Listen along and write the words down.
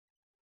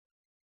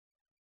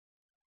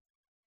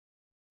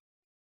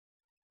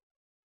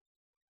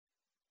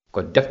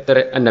ko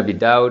deftere annabi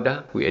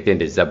Dawuda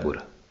wi'etende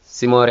Zabura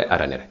simore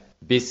aranere.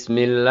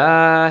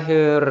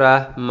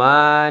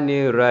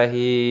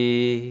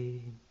 Bismillahirrahmanirrahim.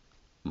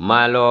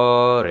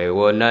 Malore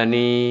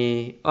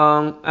wonani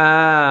on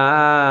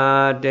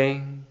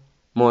aden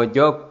mo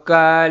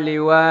jokkali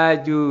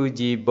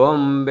wajuji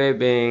bombe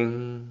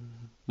ben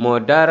mo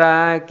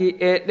daraki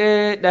e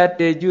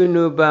ɗeɗate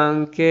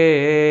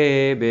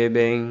junubankebe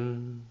ben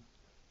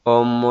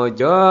on mo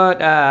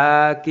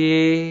joɗaki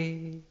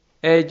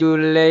e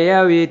julle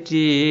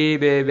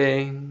yawitiɓe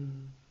ben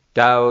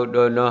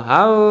tawɗo no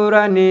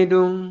hawrani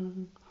ɗum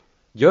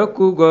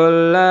jokkugol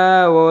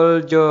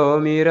laawol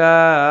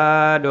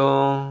jomiraɗo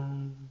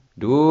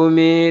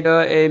duumiɗo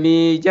e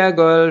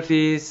miijagol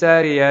fi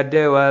sariya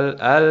dewal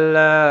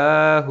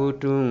Allahu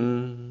tun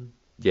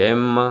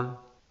jemma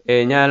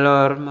e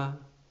ñalorma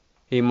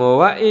himo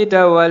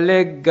wa'itawa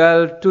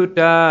leggal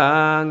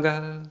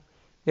tutangal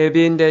e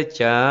binde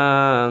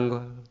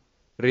cangol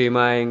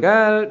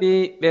rimaygal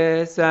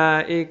ɓiɓɓe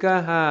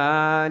sa'ika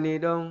hani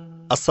ɗon.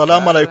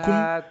 Assalamu alaikum.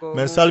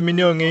 Men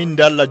salmini on e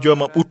inde Allah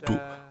jooma ɓuttu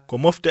ko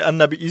mofte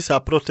annabi Isa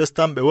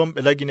protestant ɓe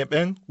wonɓe lagine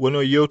ɓen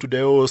wono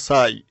yewtude o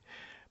sa'i.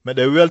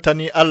 Meɗe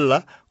weltani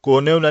Allah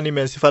ko newnani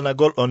men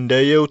sifanagol on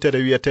nde yewtere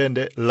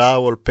wiyetende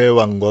laawol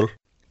peewal ngol.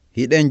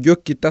 Hiɗen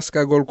jokki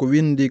taskagol ko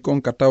windi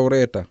kon ka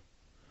Tawreta.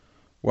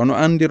 Wono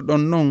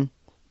andirɗon non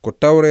ko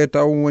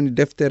Tawreta on woni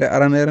deftere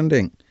aranere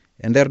nden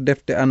e nder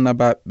defte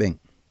annabaɓe ɓen.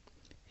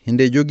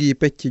 Hinde jogii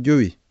pecce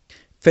 5.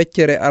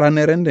 Feccere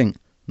aranere nden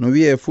no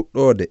wi'e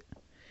fuɗɗode.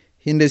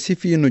 Hinde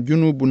sifi no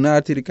junubu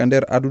naatiri ka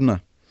nder aduna.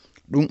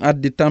 Ɗum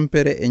addi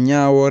tampere e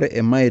ñaawore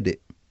e mayde.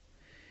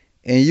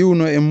 En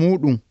yiwno e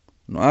muɗum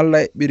no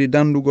Allah eɓɓiri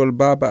dandugol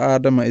baaba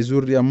Adama e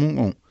zurriya mum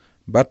on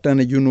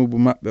battane junubu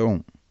maɓɓe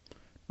on.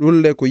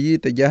 Ɗulle ko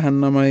yiite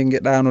jahannama e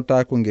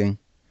ngeɗanotako ngen.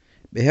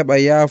 Ɓe heɓa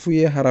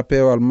yaafuye hara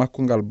peewal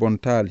makko ngal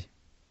bontaali.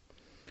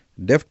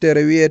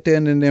 Deftere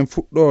wi'etende nden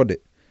fuɗɗode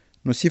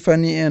no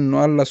sifani en no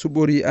Allah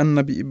suɓori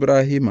annabi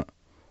Ibrahima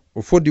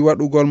o fodi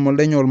waɗugol mo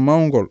leñol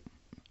mawngol.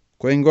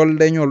 Koye ngol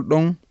leñol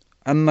ɗon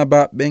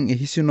annabaɓe ɓen e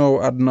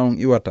hisinowo aduna on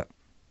iwata.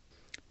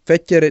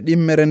 Feccere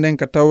ɗimmere nden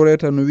ka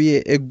Tawreta no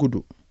wi'e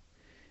eggudu.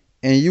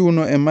 En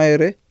yiwno e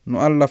mayre no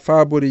Allah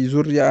faabori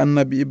zurriya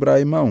annabi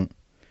Ibrahima on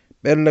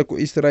ɓelle ko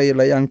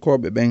Israa'iila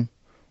yankoɓe ɓen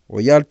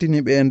o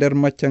yaltini ɓe e nder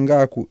macca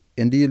ngaaku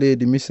e ndi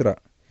leydi Misra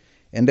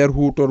e nder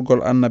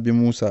huutorgol annabi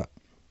Muusa.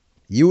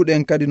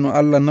 Yiwɗen kadi no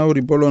Allah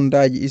nawri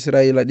bolondaji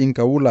Israa'iila ɗin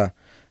ka wula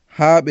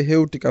haa ɓe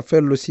hewti ka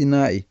fello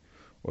Sina'i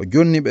o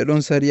jonni ɓe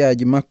ɗon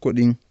sariyaji makko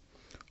ɗin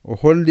o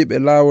holli ɓe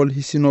laawol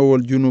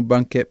hisinowol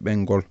junubankeɓɓen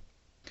ngol.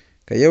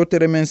 Ka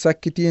yewtere men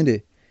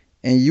sakkitinde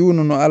en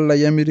yiwno no Allah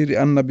yamiriri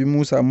annabi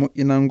Muusa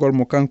moƴƴinangol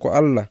mo kanko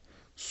Allah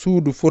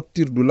suudu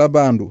fottirdu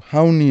labandu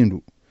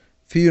hawnindu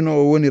fiino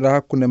o wonira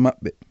hakkunde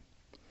maɓɓe.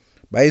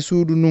 Ɓay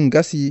suudu nun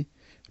gasi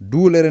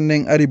duulere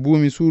nden ari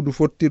buumi suudu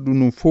fottirdu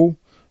nun fof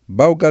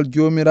bawgal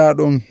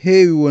joomiraɗo on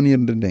heewi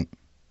wonirde nden.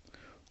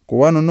 Ko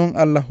wano non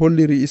Allah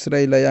holliri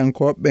Israa'iila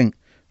yankoɓe ɓen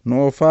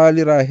no o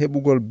faalira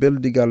heɓugol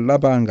beldigal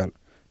labangal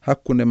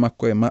hakkunde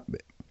makko e maɓɓe.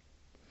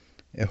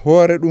 E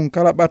hoore ɗum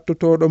kala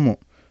ɓattotoɗo mo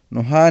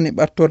no haani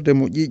ɓattorde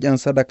mo ƴiiƴan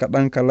sadaka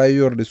ɗanka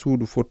layyorde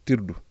suudu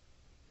fottirdu.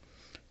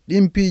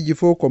 Ɗin piiji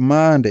fof ko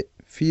maande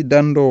fii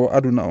dandowo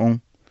aduna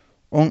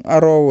on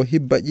arowo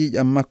hibba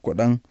ƴiiƴan makko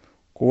ɗan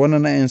ko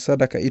wonana en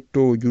sadaka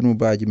ittowo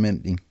junubaji men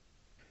ɗin.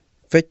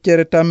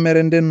 Feccere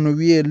tammere nden no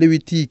wi'e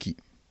lewitiiki.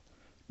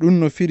 Ɗum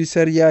no firi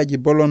sariyaji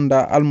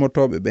bolonda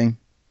almotoɓe ɓen.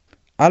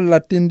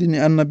 Allah tindini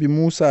annabi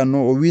Muusa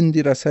no o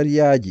windira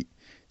sariyaji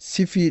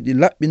sifiiɗi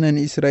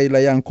laɓɓinani Israa'iila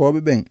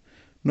yankoɓe ɓen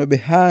no ɓe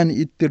haani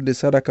ittirde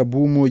sadaka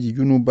buumoji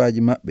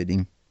junubaji maɓɓe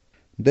ɗin.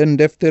 Nden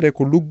deftere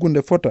ko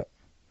luggunde fota.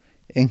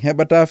 En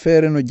heɓata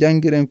feere no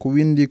jangiren ko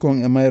windi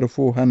kon e mayre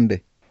fuu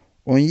hande.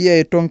 On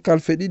yiyay ton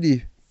kalfe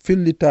 2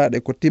 fillitaɗe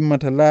ko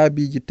timmata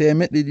laabiji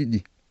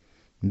 200.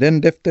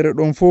 Nden deftere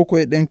ɗon fof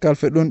koye ɗen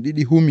kalfe ɗon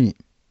 2 humi.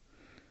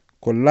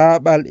 Ko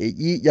laaɓal e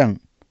ƴiiƴan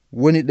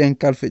woni ɗen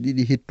kalfe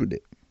 2 hittuɗe.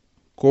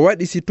 Ko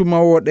waɗi si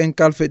tumawo ɗen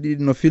kalfe 2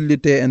 no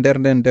fillite e nder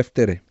nden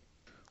deftere.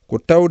 Ko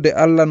tawde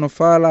Allah no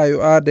faala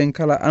yo aaden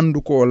kala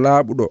andu ko o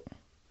laaɓuɗo.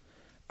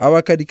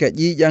 Awa kadi ka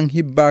ƴiiƴan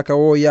hibbaka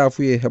wo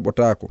yaafuye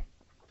heɓotako.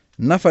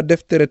 Nafa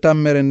deftere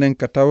tammere nden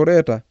ka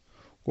Tawreta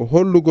ko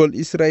hollugol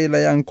Israa'iila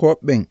yankoɓe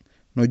ɓen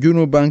no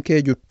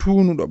junubankejo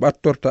tuunuɗo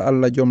ɓattorta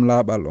Allah joom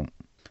laaɓal on.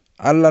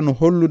 Allah no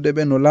hollude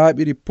ɓe no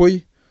laaɓiri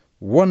poy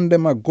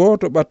wondema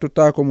gooto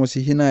ɓattotako mo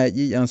si hina e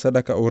ƴiiƴan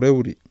sadaka o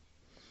rewri.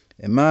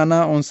 E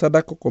mana on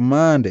sadaka ko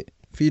maande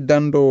fii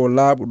dandowo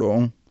laaɓuɗo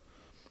on.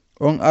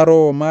 On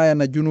arowo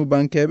maayana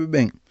junubankeɓe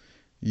ɓen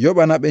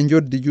yoɓana ɓe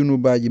joddi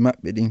junubaji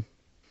maɓɓe ɗin.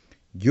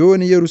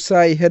 Joni yeru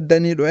saayi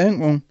heddaniɗo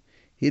en on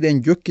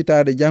hiɗen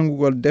jokkitade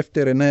jangugol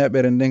deftere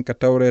nayaɓere nden ka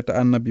Tawreta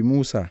annabi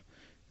Muusa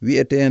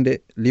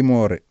wi'etende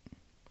limore.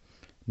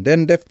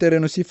 Nden deftere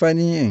no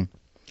sifani en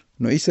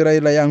no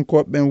Israa'iila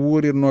yankoɓe ɓen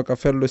wuurirno ka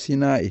fello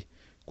Sina'i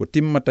ko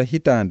timmata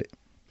hitande.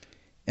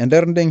 E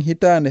nder nden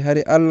hitande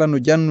hari Allah no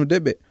jannude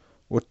ɓe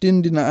o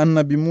tindina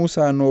annabi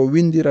Muusa no o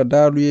windira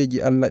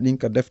daaluyeji Allah ɗin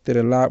ka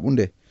deftere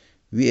laaɓunde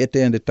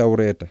wi'etende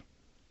tawreta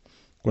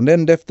ko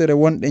nden deftere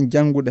wonɗen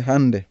jangude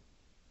hande.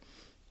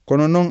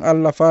 Kono non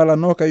Allah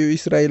faalanoka yo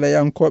Israa'iila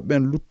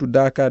yankoɓen luttu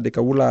daakade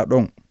ka wula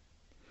ɗon.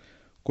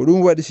 Ko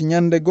ɗum waɗi si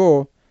nyande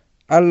goo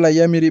Allah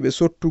yamiri ɓe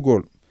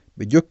sottugol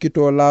ɓe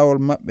jokkito laawol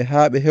maɓɓe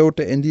haa ɓe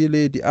hewta e ndi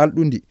leydi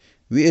alɗundi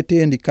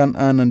wi'etendi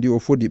Kan'ana ndi o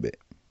fodi ɓe.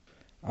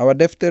 Awa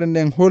deftere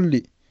nden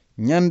holli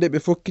nyande ɓe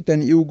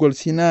fokkitani iwgol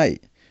Sinayi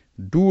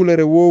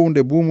duulere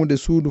wowunde buumude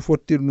suudu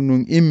fottirdu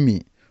ndun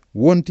immi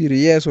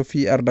wontiri yeeso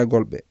fi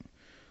ardagol ɓe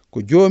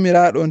ko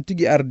joomiraɗo on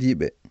tigi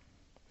ardiɓe.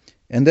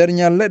 E nder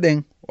nyalle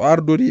ɗen o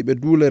ardoriɓe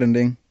duulere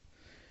nden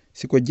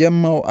siko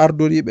jemma o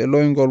ardoriɓe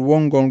loyngol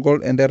wongol ngol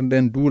e nder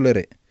nden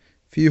duulere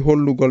fi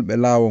hollugol ɓe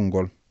laawol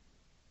ngol.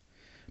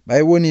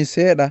 ɓay woni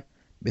seeɗa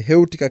ɓe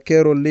hewti ka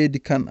keerol leydi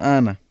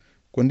Kan'ana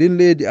ko ndin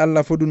leydi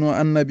Allah foduno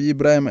annabi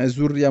Ibrahima e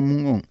zurriya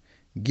mum on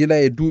gila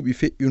e duuɓi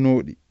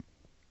feƴƴunoɗi.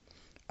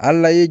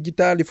 Allah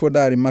yejjitaali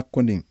fodaari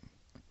makko ndin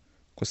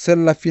ko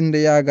sella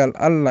finde yaagal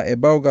Allah e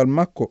bawgal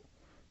makko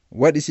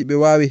waɗi si ɓe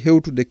waawi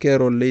hewtude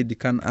keerol leydi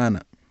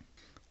Kan'ana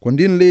ko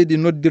ndin leydi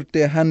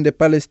noddirte hande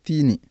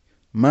Palestini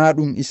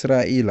maɗum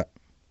Israa'iila.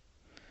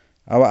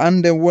 Awa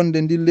anden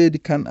wonde ndin leydi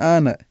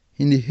Kan'ana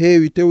hini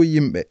heewi tew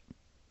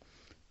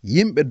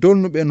yimɓe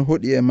dolnuɓe no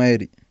hoɗi e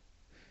mayri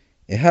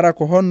e hara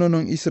ko honno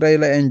non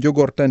Israa'iila en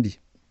jogortandi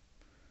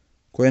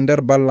ko e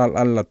nder ballal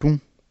Allah tun.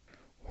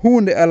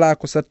 Huunde alaa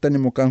ko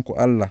sattanimo kanko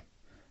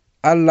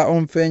Allah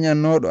on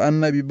feeñannoɗo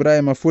annabi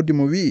Ibrahima fodi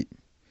mo wi'i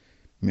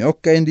mi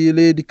okkay ndi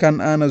leydi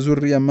Kan'ana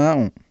zurriya ma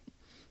on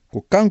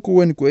ko kanko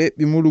woni ko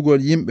eɓɓi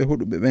mulugol yimɓe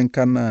hoɗuɓe ɓen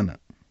Kan'ana.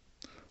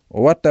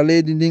 O watta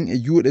leydi ndin e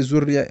juuɗe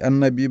zurriya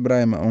annabi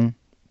Ibrahima on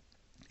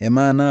e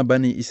mana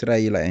bani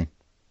Israa'iila en.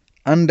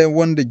 Anden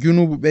wonde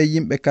junubu ɓe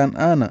yimɓe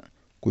Kan'ana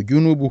ko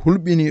junubu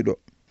hulɓiniɗo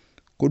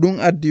ko ɗum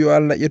addi yo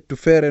Allah ƴettu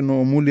feere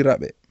no o mulira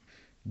ɓe.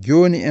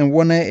 Joni en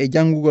wonay e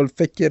jangugol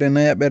feccere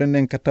nayaɓere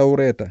nden ka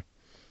tawreta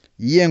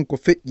yiyen ko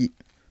feƴƴi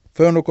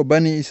fewno ko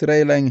bani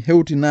Israa'iila en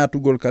hewti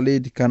naatugol ka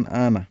leydi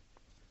Kan'ana.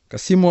 Ka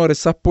simore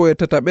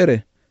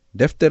 13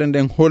 deftere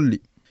nden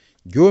holli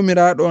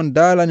joomiraɗo on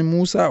daalani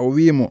Musa o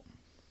wiimo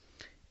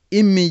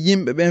immi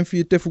yimɓe ɓen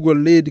fi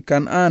tefugol leydi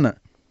Kan'ana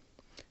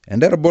e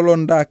nder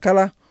bolonda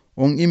kala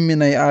on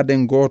imminay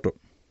aaden gooto.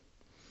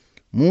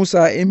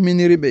 Musa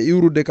imminiri ɓe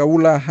iwrude ka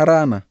wula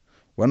Harana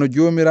wano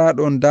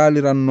joomiraɗo on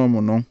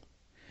daalirannomo non.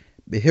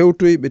 Ɓe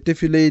hewtoyi ɓe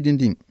tefi leydi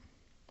ndin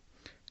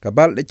ka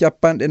balɗe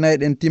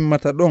 40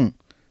 timmata ɗon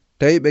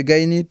tawi ɓe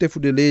gayni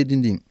tefude leydi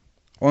ndin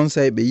on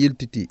say ɓe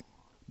yiltiti.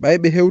 ɓay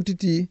ɓe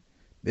hewtiti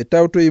ɓe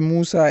tawtoyi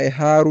Musa e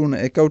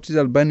Haruna e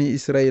kawtital bani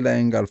Israa'iila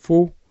en ngal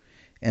fo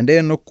e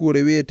nde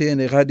nokkure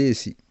wi'etende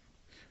Gadesi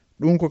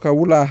ɗum ko ka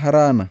wula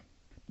Harana.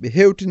 Ɓe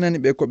hewtinani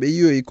ɓe ko ɓe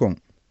yiyoyi kon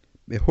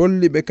ɓe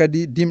holli ɓe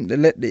kadi dimɗe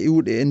leɗɗe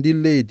iwɗe e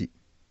ndin leydi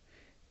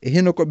e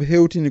hino ko ɓe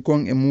hewtini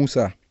kon e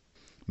Musa.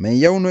 Men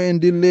yawno e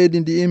ndin leydi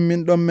ndi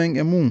immin ɗon men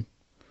e mum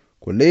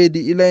ko leydi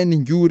ilayni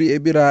njuuri e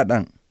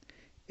ɓiraɗan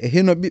e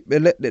hino ɓiɓɓe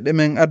leɗɗe ɗe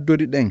men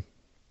addori ɗen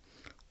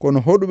kono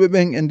hoɗuɓe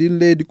ɓen e ndin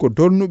leydi ko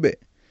dolnuɓe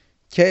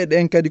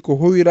ceyɗen kadi ko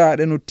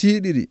howiraɗe no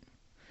tiiɗiri.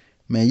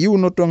 Men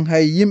yiwnoton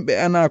hay yimɓe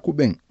anaku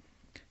ɓen.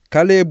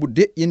 Kalebu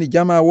deƴƴini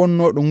jama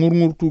wonnoɗo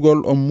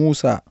ngurngurtugol on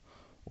Musa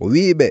o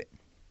wi'iɓe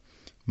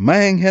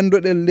mahen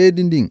hendoɗen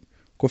leydi ndin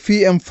ko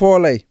fi en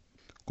foolay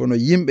kono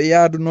yimɓe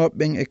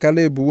yaadunoɓen e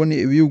Kalebu woni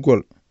e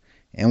wiwgol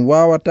en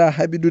wawata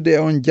haɓidude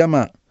on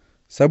jama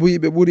sabu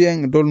yiɓe ɓuri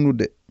en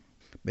dolnude.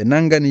 Ɓe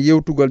nangani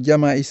yewtugol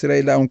jama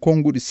Israa'iila on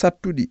konguɗi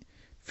sattuɗi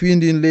fi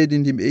ndin leydi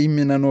ndi ɓe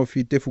imminano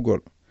fi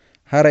tefugol.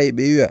 Haray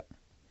ɓe wi'a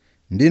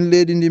ndin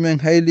leydi ndi men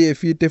hayli e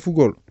fi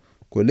tefugol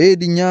ko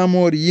leydi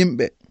ñaamori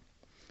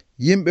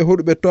yimɓe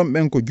hoɗuɓe ton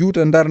ɓen ko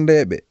juuta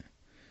darndeɓe.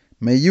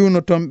 Men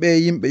yiwno ton ɓe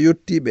yimɓe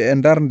yottiɓe e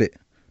darnde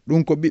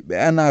ɗum ko ɓiɓɓe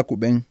anaku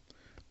ɓen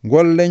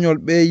ngol leñol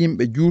ɓe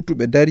yimɓe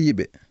juutuɓe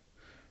dariɓe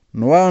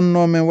no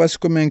wawanno men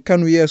wasiko men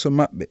kanu yeeso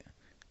maɓɓe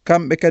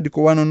kamɓe kadi ko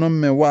wano non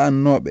men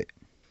wa'annoɓe.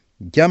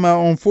 Jama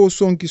on fo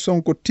sonki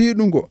sonko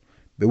tiiɗugo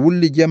ɓe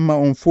wulli jemma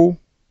on fo.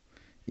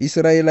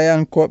 Israa'iila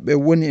yankoɓe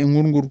woni e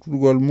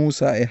ngurngurtugol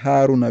Musa e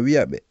Haruna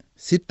wi'aɓe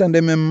sitta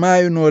nde men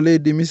mayuno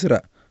leydi Misra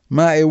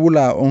ma e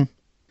wula on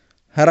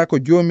hara ko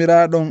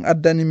joomiraɗon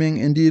addani men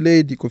e ndi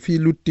leydi ko fi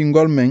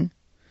luttingol men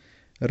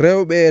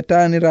rewɓe e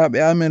taniraɓe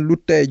amen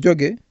lutta e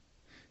joge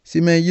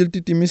si men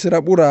yiltiti Misra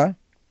ɓura.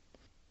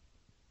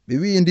 Ɓe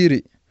wi'indiri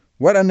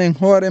waɗanen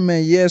hoore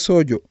men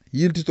yeesojo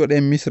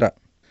yiltitoɗen Misra.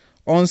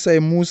 On say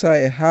Musa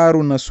e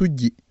Haruna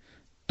sujji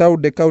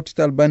tawde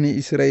kawtital bani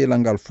Israa'iila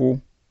ngal fo.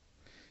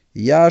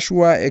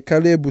 Yashuwa e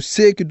Kalebu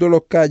seeki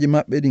dolokkaji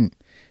maɓɓe ɗin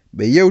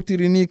ɓe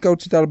yewtiri ni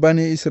kawtital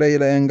bani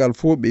Israa'iila en ngal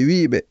fo ɓe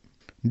wi'iɓe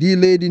ndi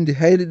leydi ndi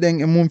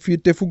hayliɗen e mum fi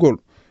tefugol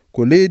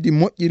ko leydi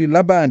moƴƴiri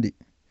labandi.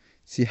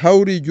 Si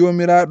hawri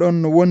joomiraɗon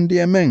no wondi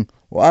e men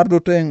o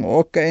ardoto en o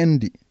okka en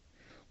ndi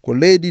ko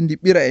leydi ndi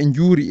ɓira e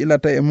njuuri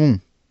ilata e mum.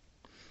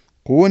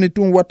 Ko woni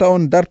tun wata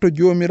on darto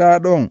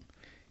joomiraɗon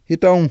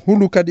hita on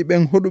hulu kadi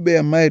ɓen hoɗuɓe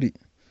e mayri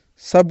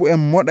sabu en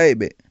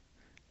moɗayɓe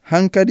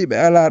hankadi ɓe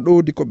ala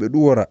ɗowdi ko ɓe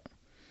ɗuwora.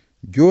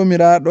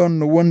 Joomiraɗon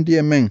no wondi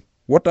e men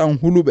wata on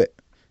huluɓe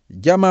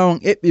jama on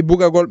eɓɓi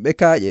bugagol ɓe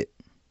kaaƴe.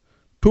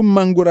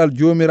 Tummangural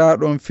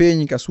jomiraɗon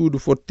feeñi ka suudu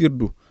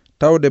fottirdu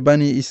tawde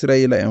bani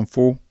Israa'iila en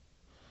fo.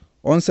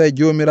 On say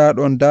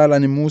jomiraɗon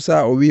daalani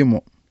Musa o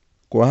wimo,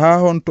 ko haa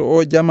honto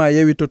o jama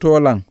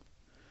yewitotolan,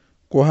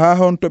 ko haa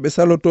honto ɓe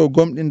saloto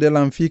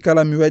gomɗindelan fii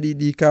kala mi waɗi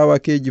ɗi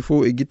kawakeji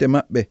fo e gite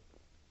maɓɓe.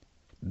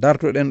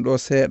 Dartoɗen ɗo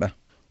seeɗa.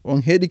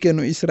 On heɗike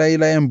no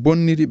Israa'iila en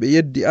bonniri ɓe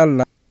yeddi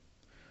Allah.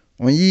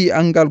 On yii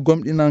angal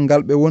gomɗinal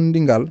ngal ɓe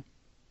wondi ngal.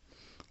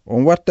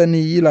 On wattani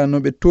yila no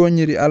ɓe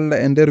toñiri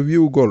Allah e nder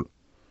wi'ugol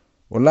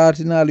o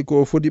laatinali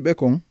ko o fodi ɓe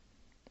kon.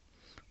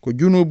 Ko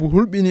junubu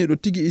hulɓiniɗo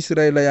tigi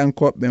Israa'iila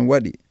yankoɓɓen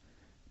waɗi.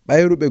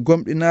 Ɓayruɓe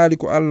gomɗinali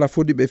ko Allah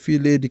fodi ɓe fii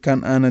leydi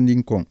Kan'ana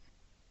ndin kon.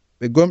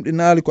 Ɓe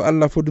gomɗinali ko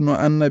Allah foduno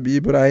annabi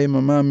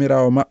Ibrahima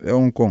mamirawo maɓɓe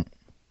on kon.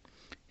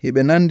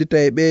 Hiɓe nandita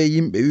e ɓe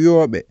yimɓe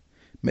wiyoɓe,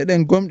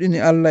 meɗen gomɗini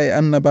Allah e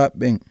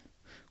annabaɓen,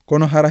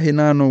 kono hara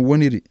hina non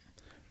woniri,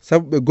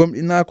 sabu ɓe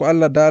gomɗina ko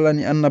Allah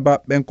daalani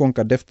annabaɓen kon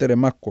ka deftere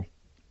makko.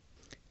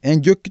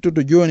 En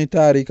jokkitoto joni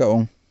taarika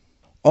on.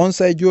 On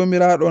say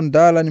jomiraɗon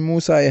daalani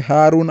Musa e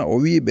Haruna o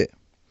wiɓe,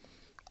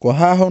 ko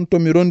haa honto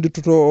mi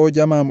ronditoto o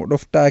jama mo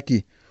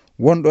ɗoftaaki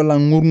wonɗo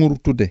lan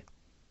ŋurŋurtude.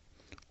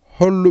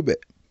 Holluɓe,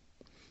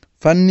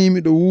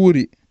 fannimiɗo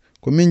wuuri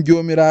ko min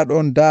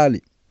jomiraɗon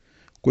daali,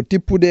 ko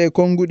tippude e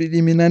konguɗi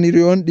ɗi mi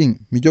naniri on ɗin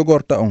mi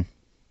jogorta on.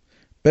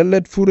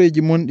 Pellet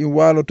fureji mon ɗin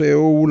waaloto e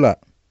o wula.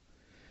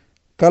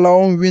 Kala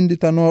on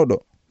winditanoɗo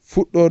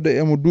fuɗɗode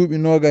emo duuɓi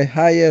nogay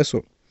haa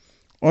yeeso,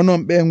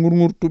 onon ɓe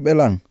ŋurŋurtuɓe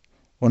lan,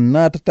 on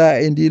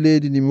naatata e ndi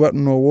leydi ndi mi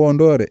waɗuno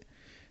wondore,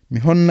 mi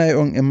honnay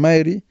on e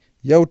mayri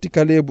yawti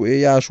Kalebu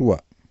e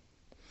Yasuwa.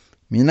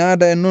 Mi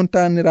naada e non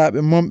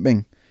taniraɓe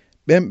monɓen,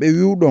 ɓen ɓe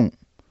wiwɗon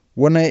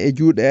wonay e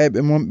juuɗe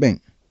ayɓe monɓen,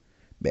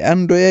 ɓe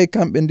andoyay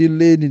kamɓe ndin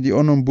leydi ndi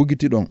onon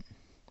bugitiɗon,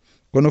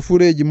 kono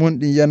fureji mon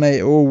ɗin yanay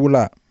e o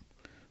wula.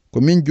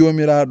 Ko min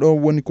jomiraɗo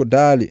woni ko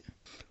daali,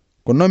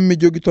 ko non mi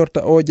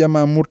jogitorta o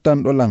jama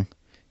murtanɗo lan,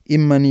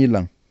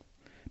 immanilan.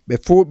 Ɓe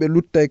fo ɓe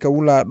luttay ka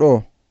wula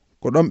ɗo,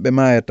 ko ɗon ɓe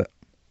mayata.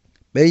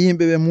 Ɓe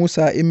yimɓe ɓe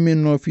Musa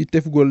imminno fi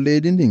tefgol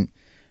leydi ndin,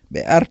 ɓe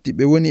arti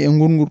ɓe woni e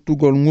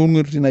ŋurŋurtugol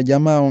ŋurŋurtina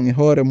jama on e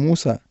hoore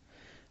Musa.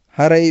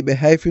 Haray ɓe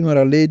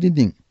hayfinora leydi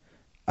ndin,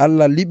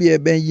 Allah liɓi e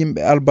ɓen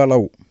yimɓe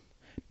albalaw.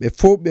 Ɓe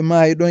fo ɓe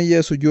maayi ɗon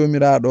yeeso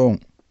jomiraɗo on.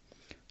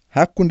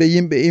 Hakkunde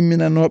yimɓe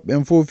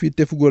imminanoɓen fo fi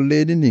tefgol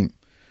leydi ndin,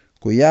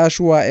 ko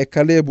Yasuwa e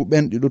Kalebu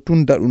ɓen ɗiɗo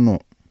tun daɗuno.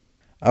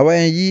 Awa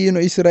en yii no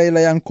Israa'iila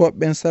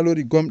yankoɓen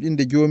salori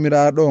gomɗinde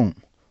jomiraɗo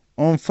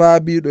on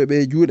faabiɗo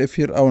ɓe juuɗe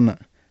Fir'auna,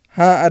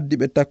 haa addi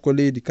ɓe takko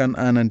leydi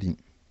Kan'ana ndin.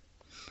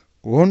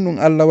 Ko honɗum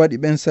Allah waɗi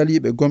ɓen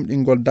saliɓe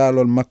gomɗingol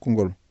daalol makko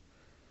ngol.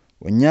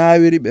 O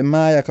ñaawiri ɓe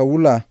maaya ka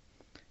wula.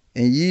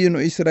 En yii no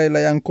Israa'iila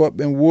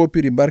yankoɓen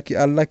woopiri barki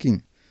Allah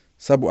kin,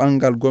 sabu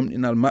angal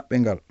gomɗinal maɓɓe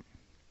ngal.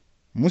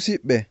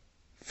 Musidɓe,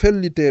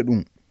 fellite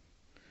ɗum.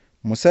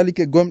 Mo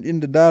salike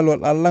gomɗinde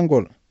daalol Allah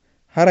ngol,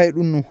 haray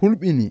ɗum no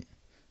hulɓini,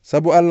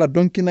 sabu Allah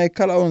donkinay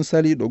kala on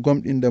saliɗo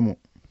gomɗinde mo.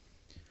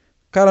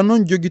 Kala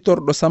non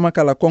jogitorɗo sama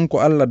kala konko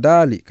Allah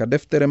daali ka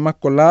deftere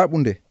makko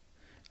laaɓunde,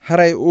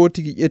 haray o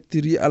tigi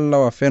ƴettiri Allah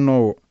wa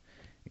fenowo,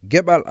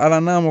 geɓal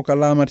alanamo ka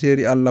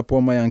laamateri Allah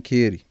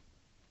pomayankeeri.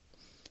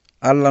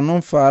 Allah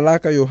non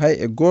faalaka yo hay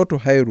e gooto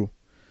hayru,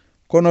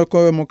 kono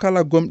kowe mo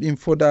kala gomɗin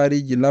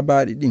fodariji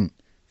labaɗi ɗin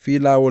fii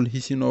laawol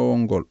hisinowol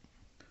ngol.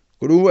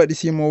 Ko ɗum waɗi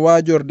simo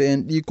waajorde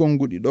en ɗi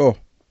konguɗi ɗo.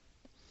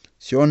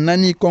 Si on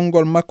nani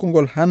kongol makko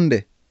ngol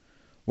hande,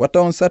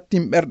 wata on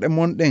sattin ɓerɗe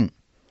mon ɗen,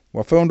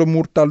 wa fewndo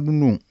murtaldu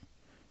ndun,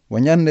 wa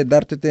ñande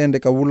dartetende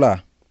ka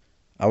wula.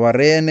 Awa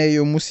reene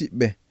yo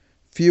musidɓe,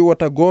 fii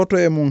wata gooto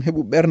e mum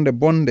heɓu ɓernde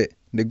bonde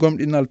nde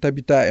gomɗinal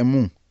tabita e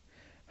mum,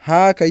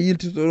 haa ka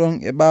yiltitoɗon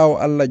e ɓaawo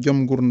Allah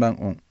jom gurdan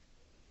on.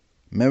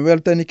 Min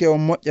weltanike on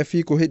moƴƴa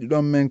fii ko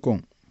heɗiɗon men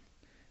kon.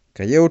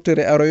 Ka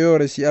yewtere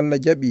aroyore si Allah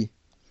jaɓi,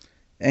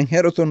 en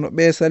heɗoto no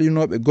ɓe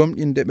salinoɓe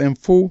gomɗinde ɓen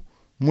fo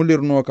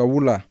mulirno ka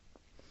wula,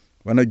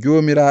 wana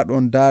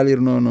jomiraɗon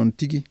daalirno non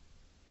tigi.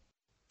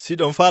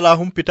 Siɗon faala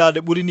humpitade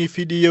ɓurini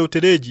fiɗi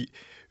yewtereji,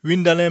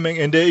 windanemen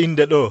e nde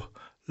inde ɗo,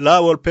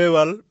 laawol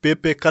peewal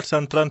BP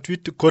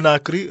 438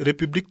 Conakry,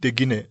 République de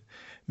Guinée.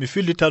 Mi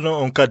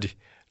fillitano on kadi,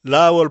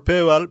 laawol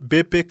peewal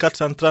BP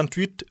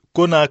 438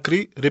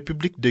 Conakry,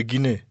 République de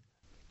Guinée.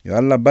 Yo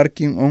Allah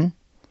barkin on,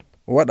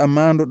 o waɗa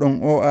maanduɗon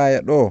o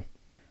aya ɗo.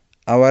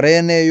 Awa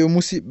reene yo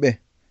musidɓe,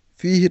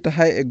 fii hita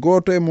hay e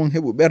gooto e mum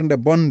heɓu ɓernde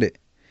bonde,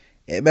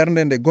 e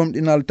ɓernde nde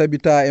gomɗinal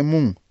tabita e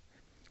mum,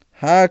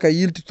 haa ka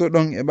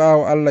yiltitoɗon e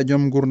ɓaawo Allah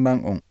jom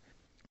gurdan on.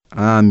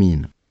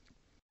 Amina.